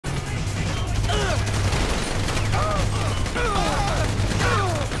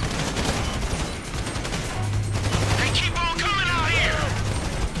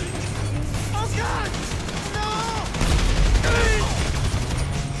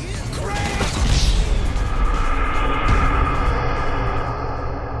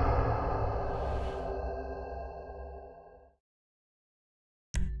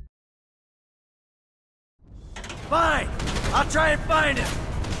try and find him!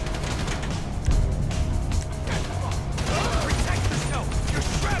 Protect yourself! You're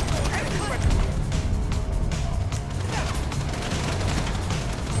shrapnel everywhere!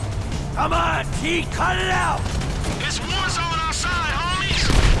 Come on, T, cut it out! It's war zone outside, homies!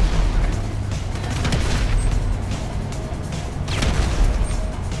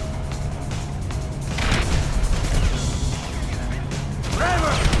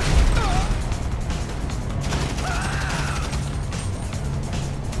 Trevor!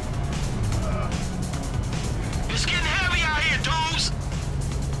 It's getting heavy out here, dudes!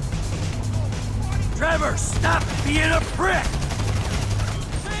 Trevor, stop being a prick!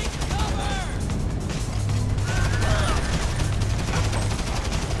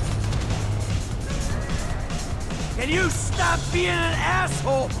 Can you stop being an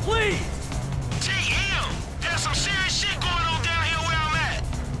asshole, please? TM! There's some serious shit going on down here where I'm at!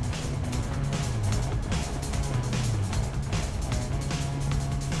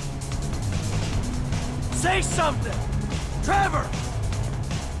 Say something! Trevor!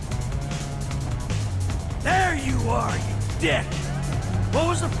 There you are, you dick! What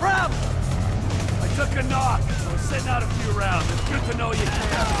was the problem? I took a knock. I was sitting out a few rounds. It's good to know you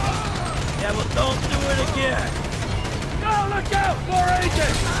care. Yeah, well, don't do it again! No, look out! More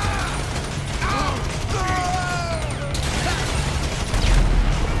agents!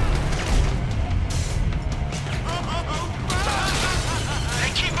 They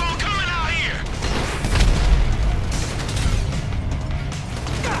keep on coming out here!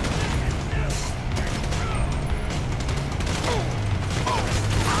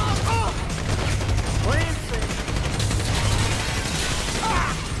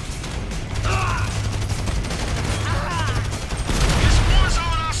 It's war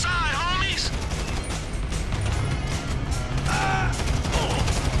zone outside, homies!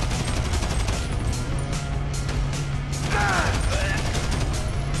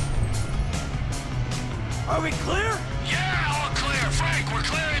 Are we clear? Yeah, all clear. Frank, we're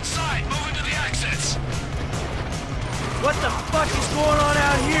clear inside. Moving to the exits. What the fuck is going on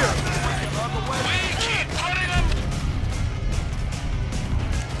out here? We keep putting them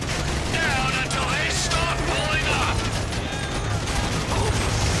down until they stop pulling up.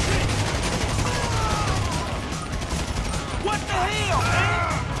 What the hell, man?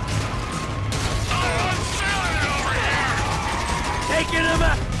 Oh, I'm feeling it over here. Taking him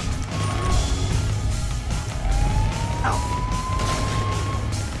out! Ow.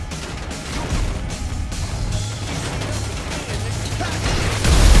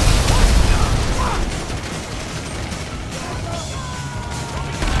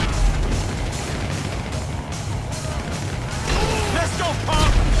 Let's go,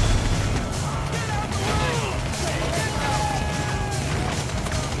 punk!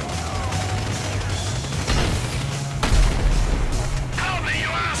 Help me,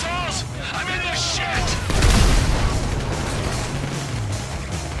 you assholes! I'm in this shit!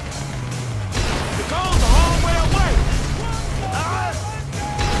 The goal's a long way away!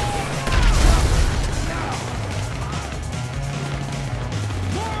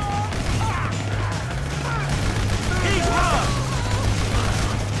 He's run!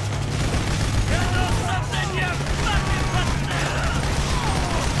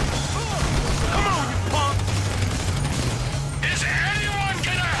 Come on, you punk! Is anyone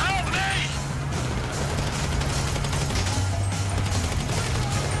gonna help me?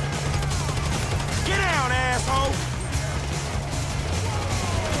 Get down, asshole!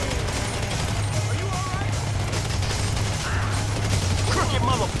 Crooked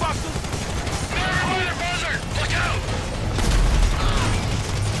motherfucker! Fighter buzzard! Look out!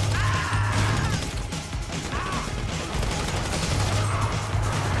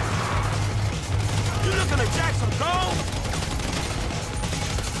 You looking to jack some gold?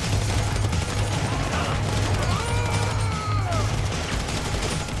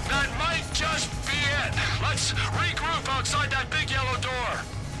 That might just be it. Let's regroup outside that big yellow door.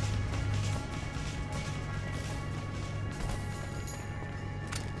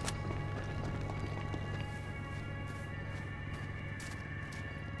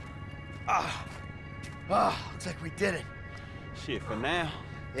 Looks like we did it. Shit, for now.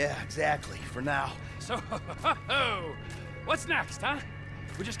 Yeah, exactly, for now. So, what's next, huh?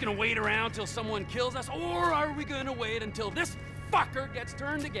 We're just gonna wait around till someone kills us, or are we gonna wait until this fucker gets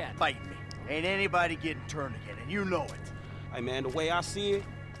turned again? Fight me. Ain't anybody getting turned again, and you know it. Hey man, the way I see it,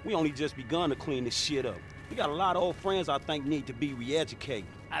 we only just begun to clean this shit up. We got a lot of old friends I think need to be re-educated.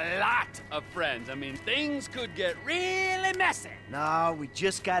 A lot of friends. I mean, things could get really messy. No, we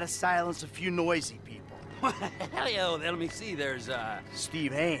just gotta silence a few noisy people. Hell, let me see. There's,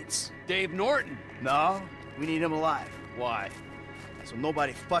 Steve Haines. Dave Norton. No, we need him alive. Why? So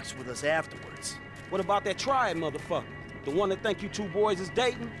nobody fucks with us afterwards. What about that triad motherfucker? The one that think you two boys is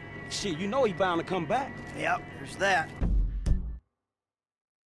dating? Shit, you know he bound to come back. Yep, there's that.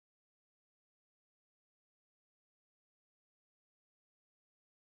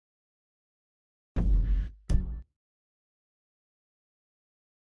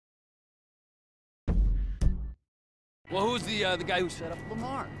 Well, who's the guy who set up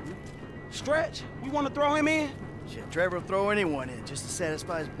Lamar? Stretch, we want to throw him in? Shit, Trevor will throw anyone in just to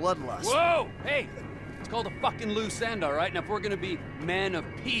satisfy his bloodlust. Whoa! Hey! It's called a fucking loose end, all right? And if we're gonna be men of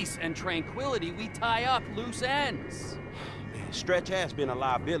peace and tranquility, we tie up loose ends. Man, Stretch has been a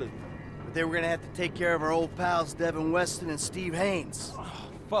liability. But they were gonna have to take care of our old pals Devin Weston and Steve Haynes. Oh,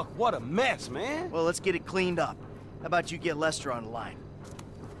 fuck, what a mess, man. Well, let's get it cleaned up. How about you get Lester on the line?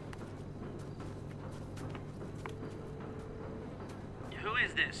 Who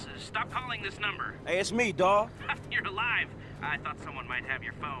is this? Stop calling this number. Hey, it's me, dawg. You're alive. I thought someone might have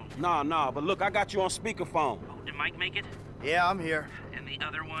your phone. Nah, but look, I got you on speakerphone. Oh, did Mike make it? Yeah, I'm here. And the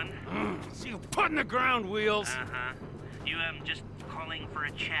other one? See you putting the ground wheels. Uh-huh. You, just calling for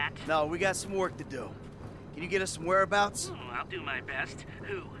a chat? No, we got some work to do. Can you get us some whereabouts? Oh, I'll do my best.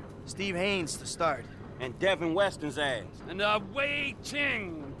 Who? Steve Haynes to start. And Devin Weston's ass. And Wei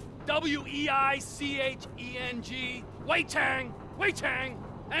Cheng. W-E-I-C-H-E-N-G. Wei Cheng. Wei Cheng.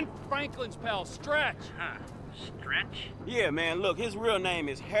 And Franklin's pal, Stretch. Huh. Stretch? Yeah, man, look, his real name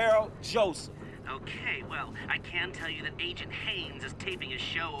is Harold Joseph. Okay, well, I can tell you that Agent Haynes is taping his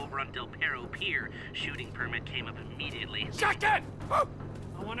show over on Del Perro Pier. Shooting permit came up immediately. Shut it! I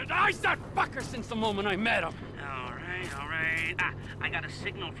wanted to ice that fucker since the moment I met him. All right. I got a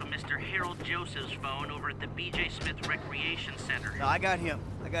signal from Mr. Harold Joseph's phone over at the B.J. Smith Recreation Center. No, I got him.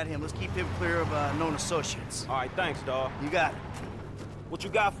 Let's keep him clear of known associates. All right, thanks, dawg. You got it. What you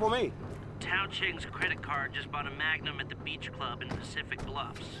got for me? Tao Ching's credit card just bought a Magnum at the beach club in Pacific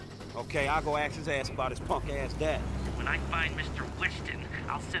Bluffs. Okay, I'll go ask his ass about his punk-ass dad. When I find Mr. Weston,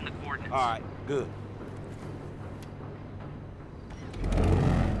 I'll send the coordinates. All right, good.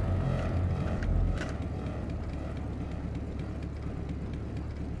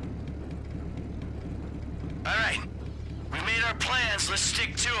 All right. We made our plans. Let's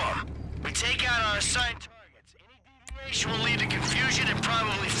stick to them. We take out our assigned targets. Any deviation will lead to confusion and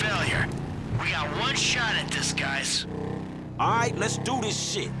probably failure. We got one shot at this, guys. All right, let's do this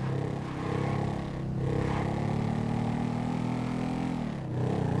shit.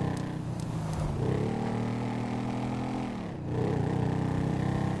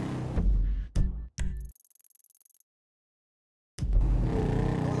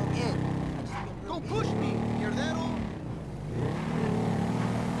 Don't push me.